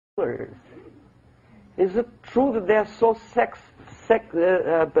killers? Is it true that they are so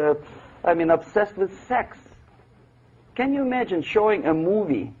obsessed with sex? Can you imagine showing a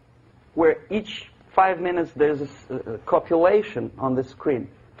movie where each 5 minutes there's a copulation on the screen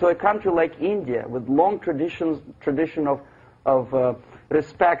to a country like India with long tradition of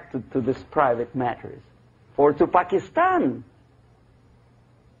respect to these private matters, or to Pakistan?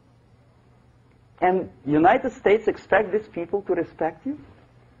 And United States expect these people to respect you?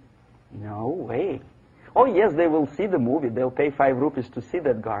 No way. Oh yes, they will see the movie, they'll pay 5 rupees to see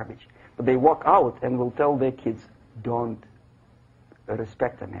that garbage, but they walk out and will tell their kids, don't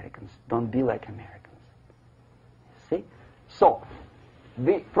respect Americans, don't be like Americans. See? So,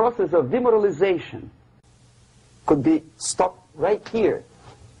 the process of demoralization could be stopped right here,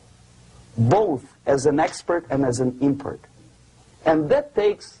 both as an expert and as an import. And that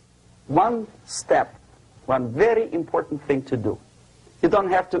takes one step, one very important thing to do. You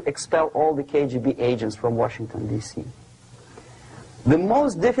don't have to expel all the KGB agents from Washington, D.C. The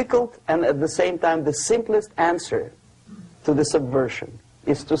most difficult and at the same time the simplest answer to the subversion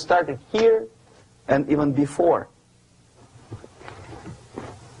is to start it here and even before,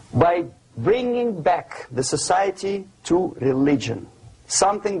 by bringing back the society to religion,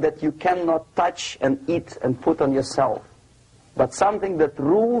 something that you cannot touch and eat and put on yourself, but something that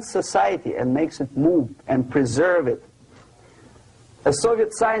rules society and makes it move and preserve it. A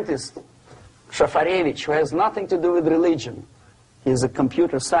Soviet scientist, Shafarevich, who has nothing to do with religion, he is a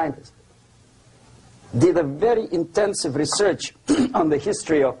computer scientist, did a very intensive research on the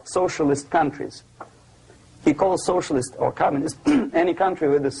history of socialist countries. He calls socialist or communist any country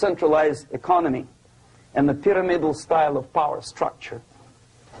with a centralized economy and a pyramidal style of power structure.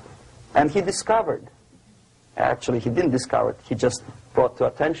 And he discovered, actually he didn't discover it, he just brought to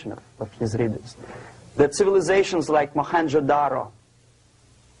attention of his readers, that civilizations like Mohenjo-Daro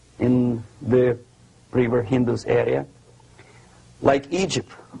in the river Indus area, like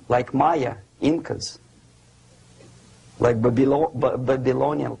Egypt, like Maya, Incas, like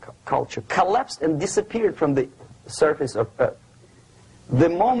Babylonian culture, collapsed and disappeared from the surface of Earth. The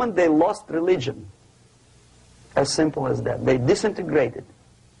moment they lost religion, as simple as that, they disintegrated.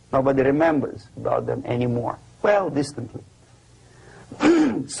 Nobody remembers about them anymore. Well, distantly.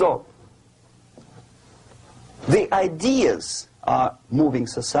 So, the ideas are moving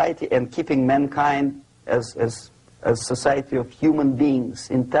society and keeping mankind as a society of human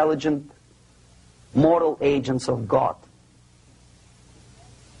beings, intelligent, moral agents of God.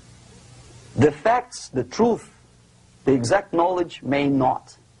 The facts, the truth, the exact knowledge may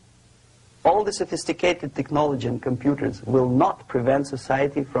not. All the sophisticated technology and computers will not prevent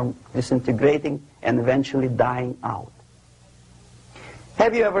society from disintegrating and eventually dying out.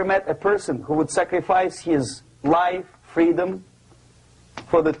 Have you ever met a person who would sacrifice his life, freedom,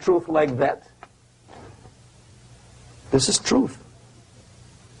 for the truth like that? This is truth.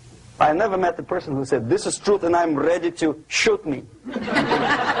 I never met a person who said, this is truth and I'm ready to shoot me.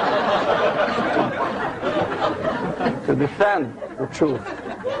 To defend the truth.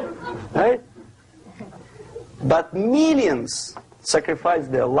 Right? But millions sacrifice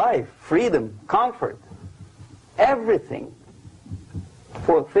their life, freedom, comfort, everything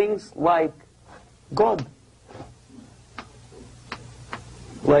for things like God,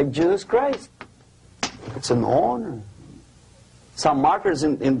 like Jesus Christ. It's an honor. Some martyrs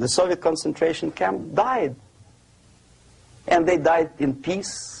in the Soviet concentration camp died. And they died in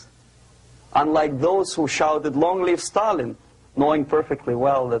peace, unlike those who shouted, "Long live Stalin," knowing perfectly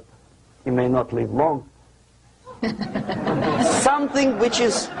well that he may not live long. Something which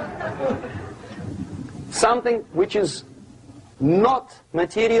is not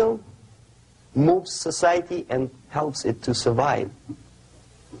material moves society and helps it to survive.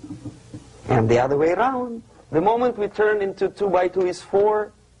 And the other way around, the moment we turn into 2 by 2 is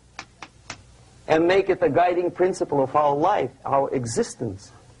 4 and make it a guiding principle of our life, our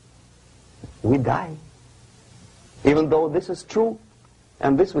existence, we die. Even though this is true,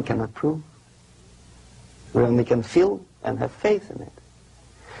 and this we cannot prove. We only can feel and have faith in it.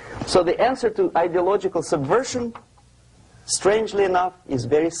 So the answer to ideological subversion, strangely enough, is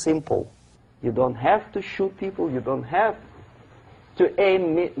very simple. You don't have to shoot people, you don't have to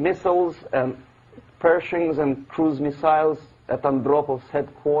aim missiles and Pershings and cruise missiles at Andropov's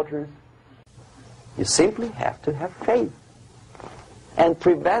headquarters. You simply have to have faith and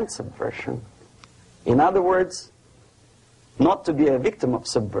prevent subversion. In other words, not to be a victim of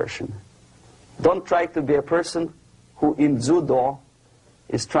subversion. Don't try to be a person who in judo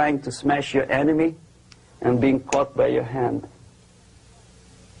is trying to smash your enemy and being caught by your hand.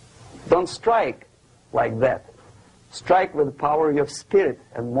 Don't strike like that. Strike with the power of your spirit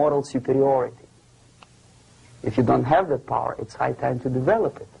and moral superiority. If you don't have that power, it's high time to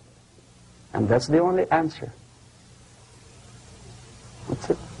develop it. And that's the only answer. That's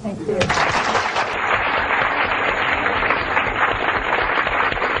it. Thank you.